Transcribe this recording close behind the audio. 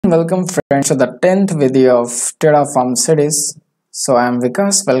welcome friends to the 10th video of Terraform series. So I am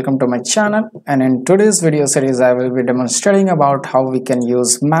Vikas, welcome to my channel, and in today's video series I will be demonstrating about how we can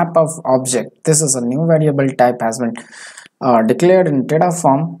use mapofobject. This is a new variable type has been declared in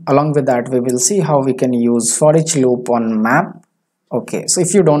Terraform. Along with that we will see how we can use for each loop on map. Okay, so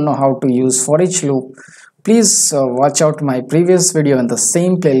if you don't know how to use for each loop, please watch out my previous video in the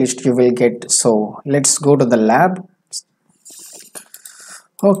same playlist you will get. So let's go to the lab.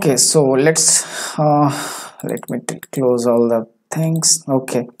 Okay, so let's let me close all the things.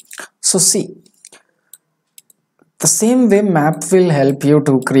 Okay, so see, the same way map will help you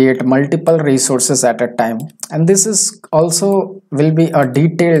to create multiple resources at a time, and this is also will be a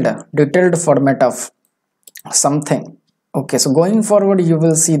detailed format of something. Okay, so going forward you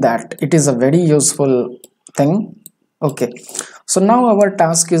will see that it is a very useful thing. Okay, so now our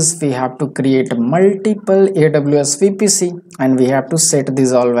task is we have to create multiple AWS VPC and we have to set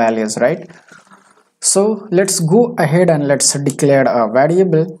these all values, right? So let's go ahead and let's declare a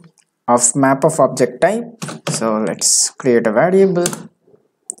variable of mapofobject type. So let's create a variable.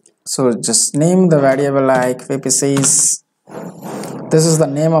 So just name the variable like VPCs. This is the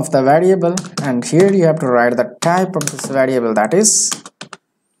name of the variable, and here you have to write the type of this variable, that is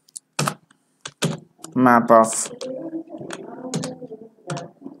mapof.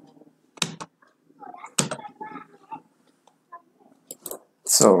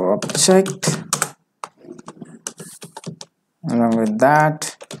 So object, along with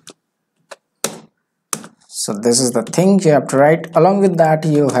that, so this is the thing you have to write. Along with that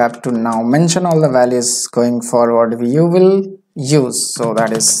you have to now mention all the values going forward you will use. So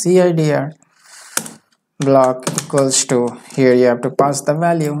that is CIDR block equals to, here you have to pass the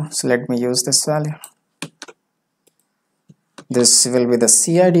value. So let me use this value. This will be the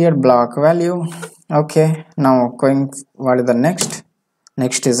CIDR block value. Okay, now going, what is the next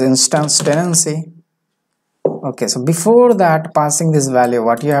is instance tenancy. Okay, so before that passing this value,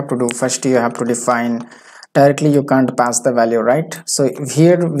 what you have to do, first you have to define directly, you can't pass the value, right? So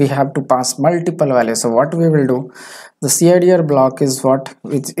here we have to pass multiple values. So what we will do, the CIDR block is what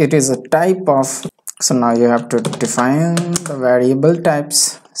it is a type of. So now you have to define the variable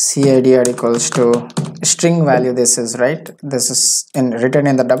types. CIDR equals to string value, this is right, this is written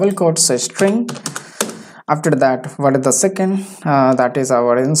in the double quotes, so string. After that, what is the second, that is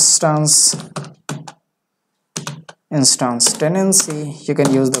our instance tenancy. You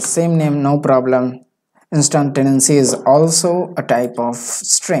can use the same name, no problem. Instance tenancy is also a type of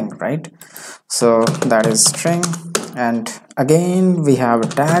string, right? So that is string. And again we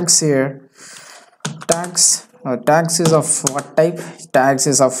have tags here. Tags is of what type? Tags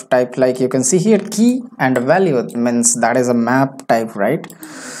is of type, like you can see here, key and value, means that is a map type, right?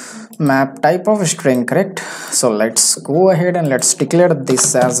 Map type of string, correct? So let's go ahead and let's declare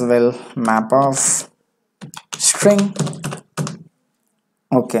this as well, map of string.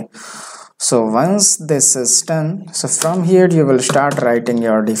 Okay, so once this is done, so from here you will start writing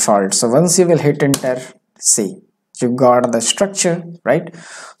your default. So once you will hit enter, see, you got the structure, right?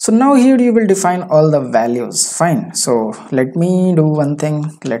 So now here you will define all the values. Fine, so let me do one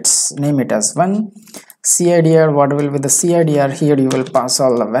thing, let's name it as 1. CIDR, what will be the CIDR? Here you will pass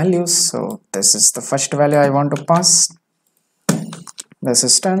all the values. So this is the first value I want to pass. This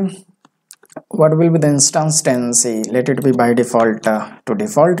is done. What will be the instance tenancy? Let it be by default to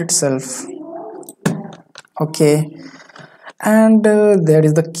default itself. Okay, and there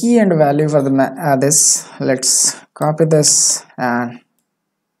is the key and value for the this. Let's copy this and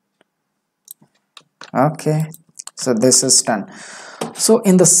okay, so this is done. So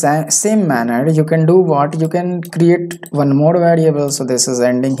in the same manner you can do what, you can create one more variable. So this is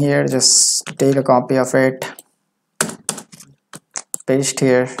ending here, just take a copy of it, paste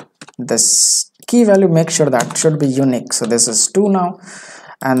here. This key value, make sure that should be unique. So this is 2 now,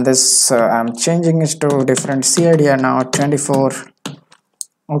 and this I'm changing it to different CIDR now, 24.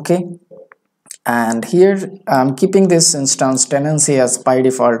 Okay, and here I'm keeping this instance tenancy as by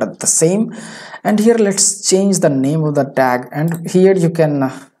default at the same, and here let's change the name of the tag, and here you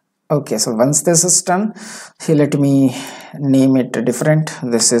can okay, so once this is done, here let me name it different.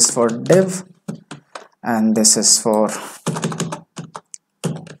 This is for dev and this is for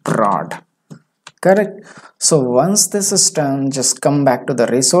prod, correct? So once this is done, just come back to the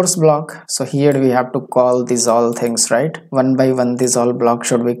resource block. So here we have to call these all things, right? One by one these all blocks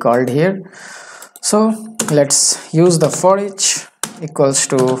should be called here. So let's use the for each equals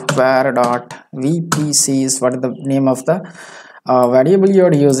to var dot vpcs. What is the name of the variable you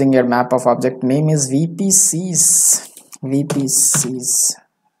are using? Your mapofobject name is vpcs.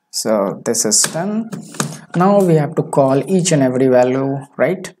 So this is done. Now we have to call each and every value,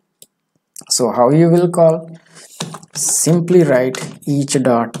 right? So how you will call? Simply write each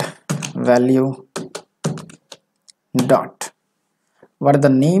dot value dot, what is the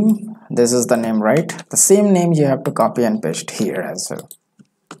name? This is the name, right? The same name you have to copy and paste here as well.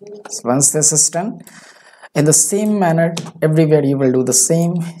 So once this is done, in the same manner everywhere you will do the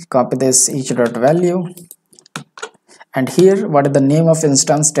same. Copy this each dot value, and here what is the name of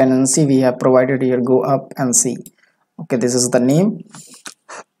instance tenancy we have provided here. Go up and see. Okay, this is the name,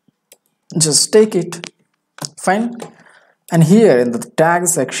 just take it. Fine. And here in the tag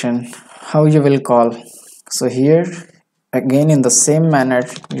section, how you will call? So here again in the same manner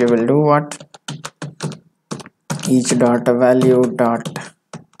you will do what? Each dot value dot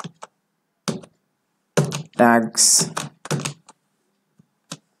tags.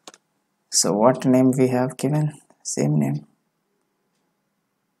 So what name we have given? Same name.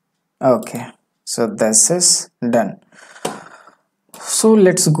 Okay, so this is done. So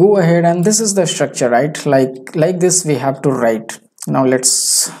let's go ahead, and this is the structure, right? Like this we have to write. Now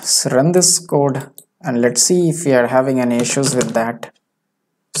let's run this code and let's see if we are having any issues with that,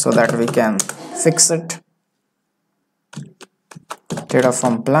 so that we can fix it.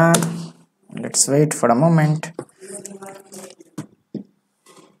 Terraform plan. Let's wait for a moment.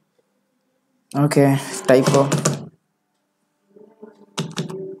 Okay, typo.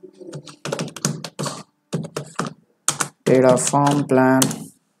 Terraform plan,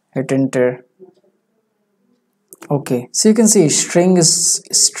 hit enter. Okay, so you can see string is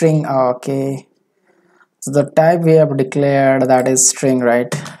string. Okay, so the type we have declared, that is string,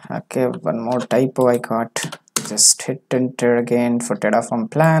 right? Okay, one more typo I got. Just hit enter again for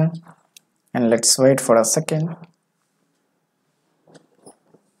Terraform plan, and let's wait for a second.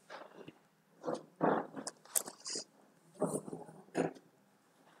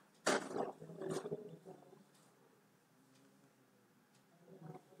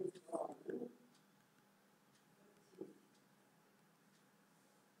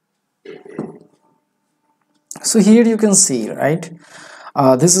 So here you can see, right,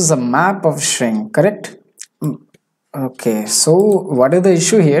 this is a map of string, correct? Okay, so what is the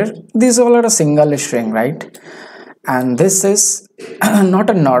issue here? These all are a single string, right? And this is not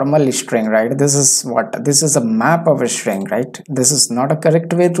a normal string, right? This is what? This is a map of a string, right? This is not a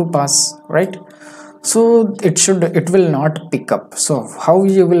correct way to pass, right? So it will not pick up. So how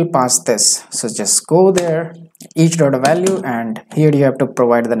you will pass this? So just go there, each dot value, and here you have to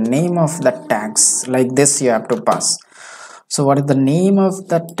provide the name of the tags. Like this you have to pass. So what is the name of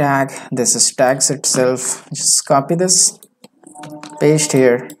the tag? This is tags itself. Just copy this, paste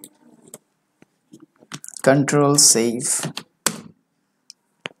here, control save.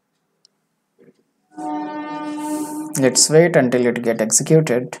 Let's wait until it get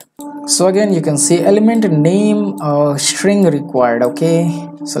executed. So again you can see element name string required. Okay,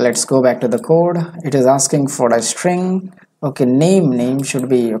 so let's go back to the code. It is asking for a string. Okay, name should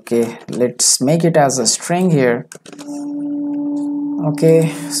be okay. Let's make it as a string here.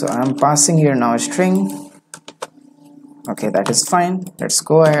 Okay, so I'm passing here now a string. Okay, that is fine. Let's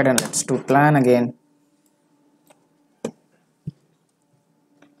go ahead and let's do plan again.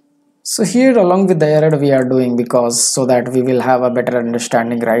 So here along with the error we are doing because so that we will have a better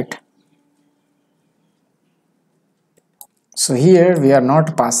understanding, right? So here we are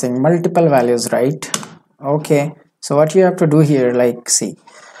not passing multiple values, right? Okay, so what you have to do here, like see,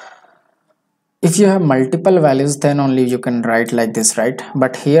 if you have multiple values then only you can write like this, right?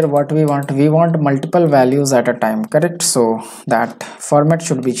 But here what we want multiple values at a time, correct? So that format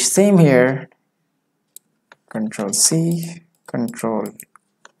should be same here. Control C, Control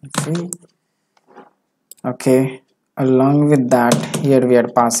V. Okay, along with that here we are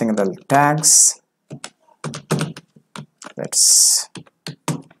passing the tags. Let's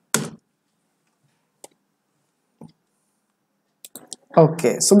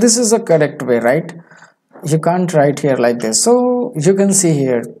okay, so this is a correct way, right? You can't write here like this. So you can see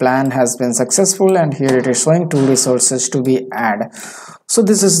here plan has been successful, and here it is showing 2 resources to be added. So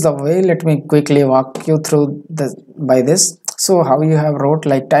this is the way. Let me quickly walk you through by this. So how you have wrote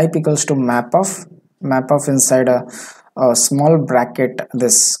like type equals to map of inside a small bracket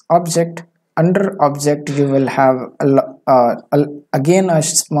this object. Under object you will have again a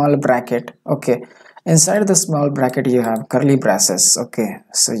small bracket. Okay, inside the small bracket you have curly braces. Okay,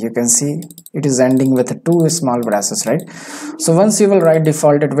 so you can see it is ending with 2 small braces, right? So once you will write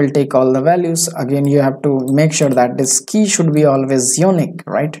default, it will take all the values. Again you have to make sure that this key should be always unique,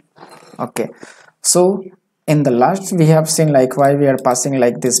 right? Okay, so in the last we have seen like why we are passing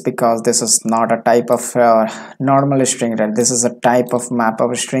like this, because this is not a type of normal string, right? This is a type of map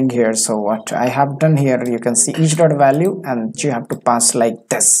of string here. So what I have done here, you can see each dot value and you have to pass like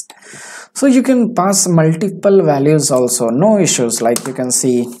this. So you can pass multiple values also, no issues. Like you can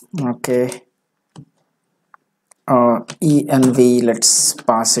see, okay, env, let's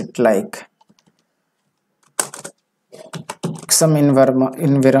pass it like some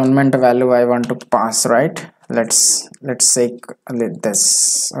environment value I want to pass, right? Let's say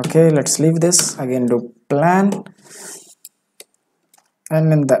this. Okay, let's leave this again, do plan.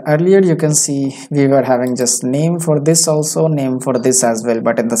 And in the earlier you can see we were having just name for this, also name for this as well,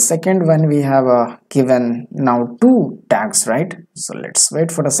 but in the second one we have a given now two tags, right? So let's wait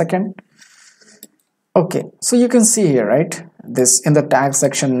for a second. Okay, so you can see here, right, this in the tag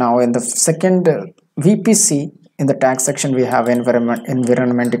section. Now in the second VPC, in the tag section we have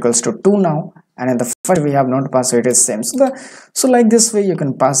environment equals to 2 now, and in the first we have not passed, so it is same. So like this way you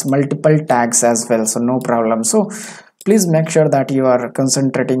can pass multiple tags as well, so no problem. So please make sure that you are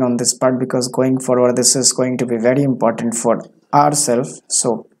concentrating on this part, because going forward this is going to be very important for ourselves.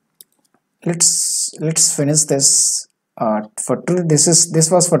 So let's finish this for today. This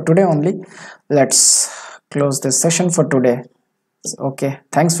was for today only. Let's close this session for today. Okay,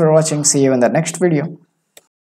 thanks for watching. See you in the next video.